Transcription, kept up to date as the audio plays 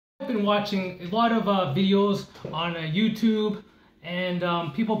been watching a lot of videos on YouTube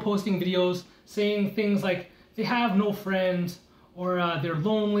and people posting videos saying things like they have no friends or they're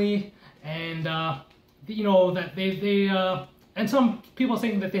lonely, and you know that and some people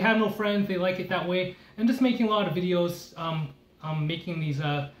saying that they have no friends, they like it that way, and just making a lot of videos making these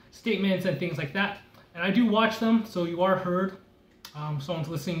statements and things like that. And I do watch them, so you are heard. Someone's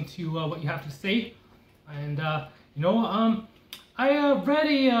listening to what you have to say. And you know, I read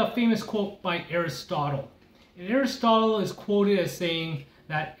a famous quote by Aristotle. And Aristotle is quoted as saying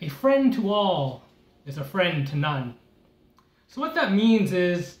that a friend to all is a friend to none. So what that means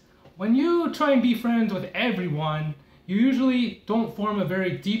is, when you try and be friends with everyone, you usually don't form a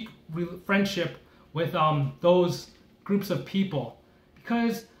very deep friendship with those groups of people.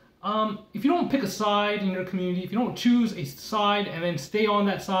 Because if you don't pick a side in your community, if you don't choose a side and then stay on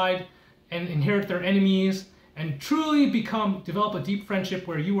that side and inherit their enemies and truly develop a deep friendship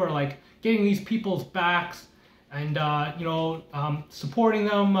where you are like getting these people's backs and you know, supporting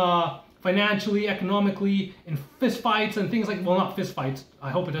them financially, economically, in fist fights and things like, well, not fist fights, I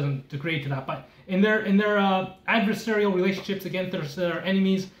hope it doesn't degrade to that, but in their adversarial relationships against their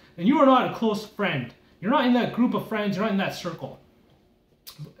enemies, then you are not a close friend. You're not in that group of friends, you're not in that circle.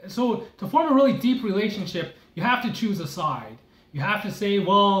 So to form a really deep relationship, you have to choose a side. You have to say,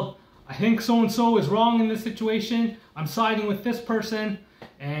 well, I think so-and-so is wrong in this situation, I'm siding with this person,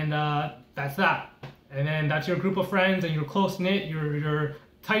 and that's that. And then that's your group of friends, and you're close-knit, you're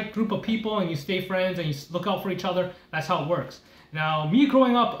tight group of people, and you stay friends, and you look out for each other. That's how it works. Now, me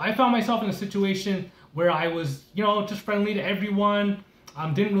growing up, I found myself in a situation where I was, you know, just friendly to everyone,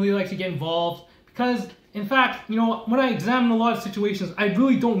 didn't really like to get involved, because, in fact, you know, when I examine a lot of situations, I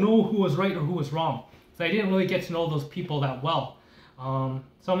really don't know who was right or who was wrong. So I didn't really get to know those people that well.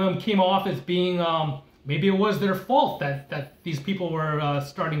 Some of them came off as being, maybe it was their fault that these people were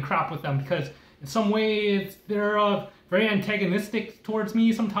starting crap with them, because in some ways they're very antagonistic towards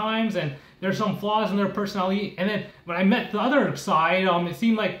me sometimes, and there's some flaws in their personality. And then when I met the other side, it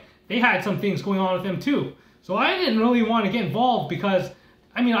seemed like they had some things going on with them too. So I didn't really want to get involved, because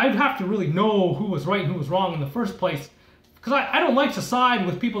I mean, I'd have to really know who was right and who was wrong in the first place, because I don't like to side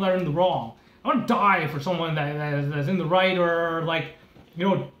with people that are in the wrong. I want to die for someone that's in the right, or like, you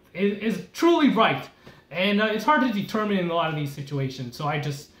know, is truly right. And it's hard to determine in a lot of these situations. So I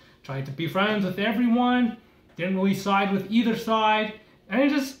just tried to be friends with everyone, didn't really side with either side, and I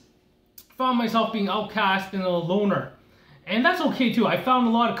just found myself being outcast and a loner. And that's okay too. I found a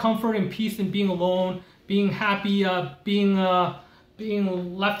lot of comfort and peace in being alone, being happy, being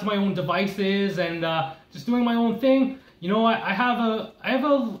left to my own devices, and just doing my own thing. You know, I have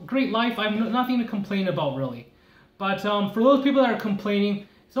a great life. I have nothing to complain about, really. But for those people that are complaining,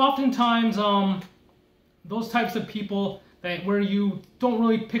 it's oftentimes those types of people where you don't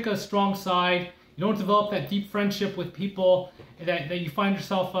really pick a strong side, you don't develop that deep friendship with people, that you find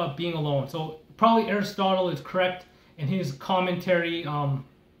yourself being alone. So probably Aristotle is correct in his commentary, in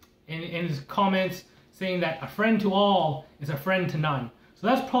his comments, saying that a friend to all is a friend to none. So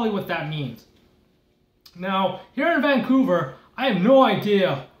that's probably what that means. Now, here in Vancouver, I have no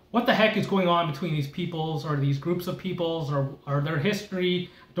idea what the heck is going on between these peoples, or these groups of peoples, or their history.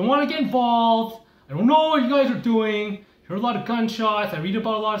 I don't want to get involved. I don't know what you guys are doing. I heard a lot of gunshots. I read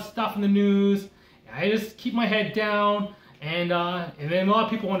about a lot of stuff in the news. I just keep my head down, and then a lot of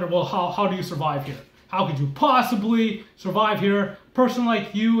people wonder, well, how do you survive here? How could you possibly survive here? A person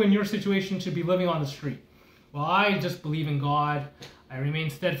like you in your situation should be living on the street. Well, I just believe in God. I remain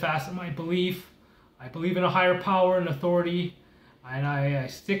steadfast in my belief. I believe in a higher power and authority, and I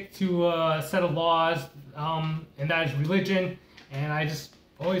stick to a set of laws, and that is religion, and I just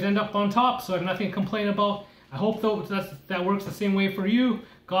always end up on top, so I have nothing to complain about. I hope that works the same way for you.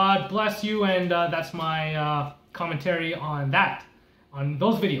 God bless you, and that's my commentary on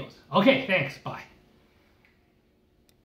those videos. Okay, thanks, bye.